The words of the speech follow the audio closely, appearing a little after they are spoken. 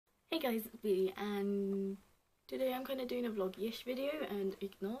Hey guys, it's B, and today I'm kind of doing a vlog-ish video, and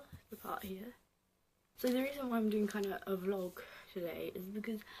ignore the part here. So the reason why I'm doing kind of a vlog today is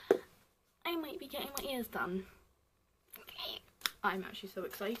because I might be getting my ears done. I'm actually so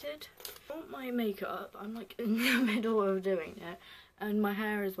excited. I want my makeup, I'm like in the middle of doing it, and my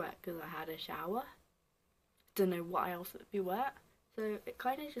hair is wet because I had a shower. Don't know why else it would be wet, so it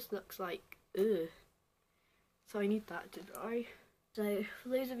kind of just looks like ugh. So I need that to dry. So, for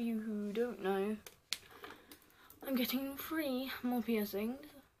those of you who don't know, I'm getting 3 more piercings.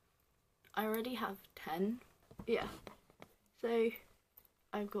 I already have 10. Yeah. So,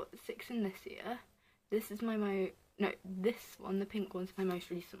 I've got 6 in this year. This is my this one, the pink one's my most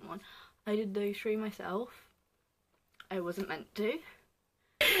recent one. I did those 3 myself. I wasn't meant to.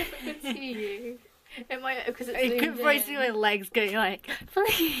 I could see you. It might, because it's I could probably see my legs going like,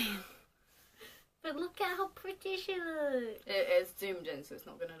 please. But look at how pretty she looks. It is zoomed in, so it's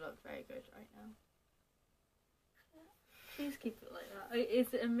not going to look very good right now. Please keep it like that.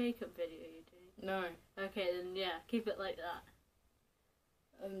 Is it a makeup video you do? No. Okay, then yeah, keep it like that.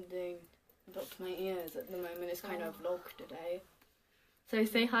 I'm doing up to my ears at the moment. It's kind of a vlog today. So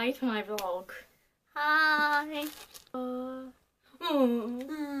say hi to my vlog. Hi.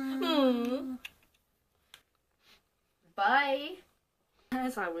 Bye.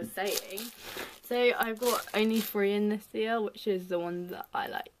 As I was saying, so I've got only 3 in this year, which is the one that I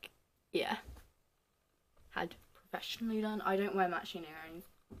like, yeah, had professionally done. I don't wear matching earrings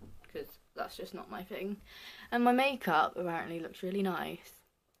because that's just not my thing. And my makeup apparently looks really nice.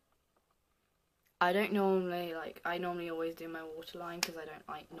 I don't normally, I normally always do my waterline because I don't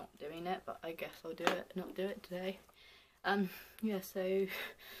like not doing it, but I guess I'll not do it today. Yeah, so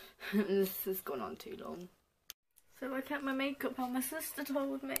this has gone on too long. So I kept my makeup on. My sister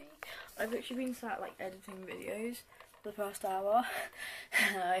told me. I've actually been sat editing videos for the past hour.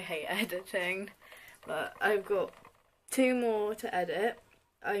 I hate editing, but I've got 2 more to edit.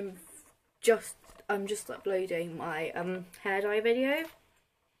 I'm just uploading my hair dye video.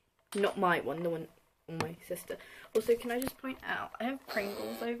 Not my one, the one on my sister. Also, can I just point out, I have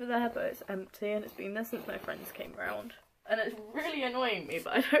Pringles over there, but it's empty and it's been there since my friends came round. And it's really annoying me,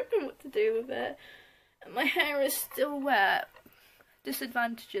 but I don't know what to do with it. And my hair is still wet.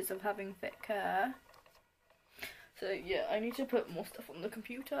 Disadvantages of having thick hair. So yeah, I need to put more stuff on the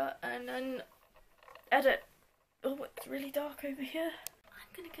computer and then edit. Oh, it's really dark over here. I'm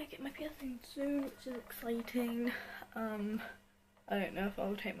gonna go get my piercing soon, which is exciting. I don't know if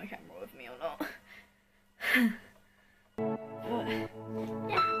I'll take my camera with me or not. But yeah.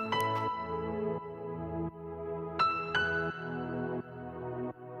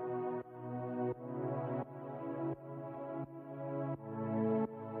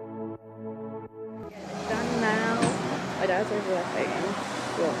 Done now. My dad's over there paying.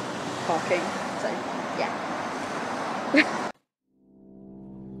 Well, parking. So yeah.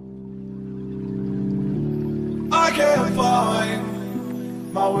 I can't find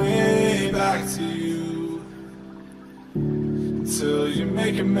my way back to you till you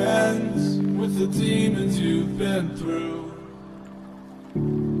make amends with the demons you've been through.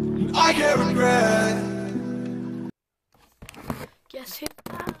 And I can't regret. Guess who's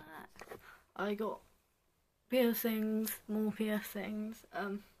back? I got piercings, more piercings.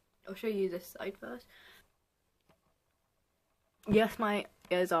 I'll show you this side first. Yes, my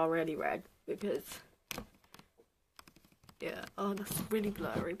ears are really red because, yeah, oh, that's really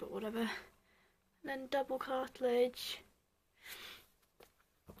blurry, but whatever. And then double cartilage.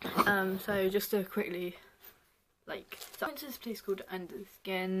 So just to quickly, so I went to this place called Under the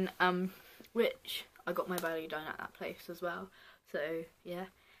Skin, which I got my belly done at that place as well. So yeah,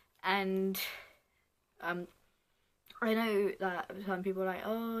 and I know that some people are like,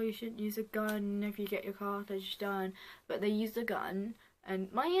 oh, you should use a gun if you get your cartilage done, but they use a gun,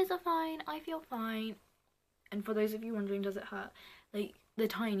 and my ears are fine, I feel fine. And for those of you wondering, does it hurt? The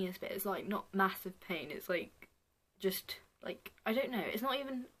tiniest bit is not massive pain, it's just I don't know, it's not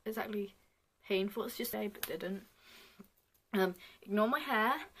even exactly painful, it's just but didn't. Ignore my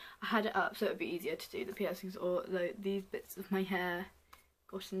hair, I had it up so it would be easier to do the piercings, or these bits of my hair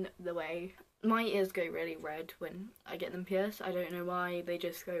got in the way. My ears go really red when I get them pierced. I don't know why, they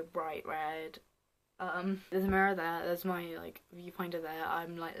just go bright red. There's a mirror there, there's my viewfinder there.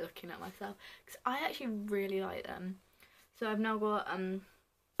 I'm looking at myself because I actually really like them. So I've now got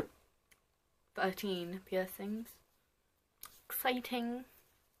 13 piercings. Exciting.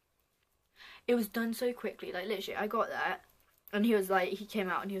 It was done so quickly, literally I got that and he was he came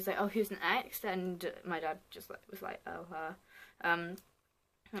out and he was like, oh, here's an X, and my dad just was like, oh, her.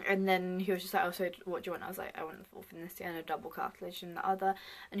 And then he was just like, oh, so what do you want? I was like, I want the fourth in this year and a double cartilage in the other.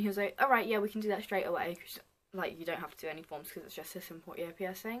 And he was like, all right, yeah, we can do that straight away. 'Cause, like, you don't have to do any forms because it's just a simple ear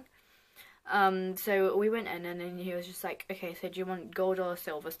piercing. So we went in, and then he was just like, okay, so do you want gold or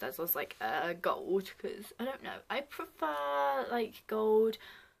silver studs? I was like, gold, because I don't know, I prefer like gold.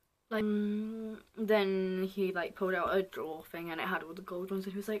 Like, then he like pulled out a drawer thing and it had all the gold ones,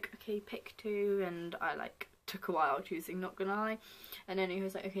 and he was like, okay, pick two, and I like took a while choosing, not gonna lie. And then he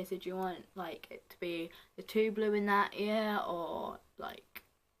was like, okay, so do you want like it to be the 2 blue in that ear, or like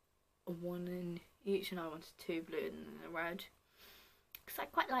 1 in each? And I wanted 2 blue and a red, because I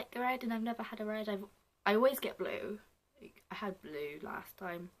quite like the red, and I've never had a red. I always get blue. Like, I had blue last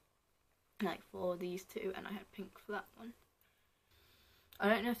time, like for these two, and I had pink for that one. I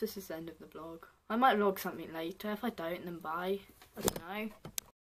don't know if this is the end of the vlog. I might vlog something later. If I don't, then bye. I don't know.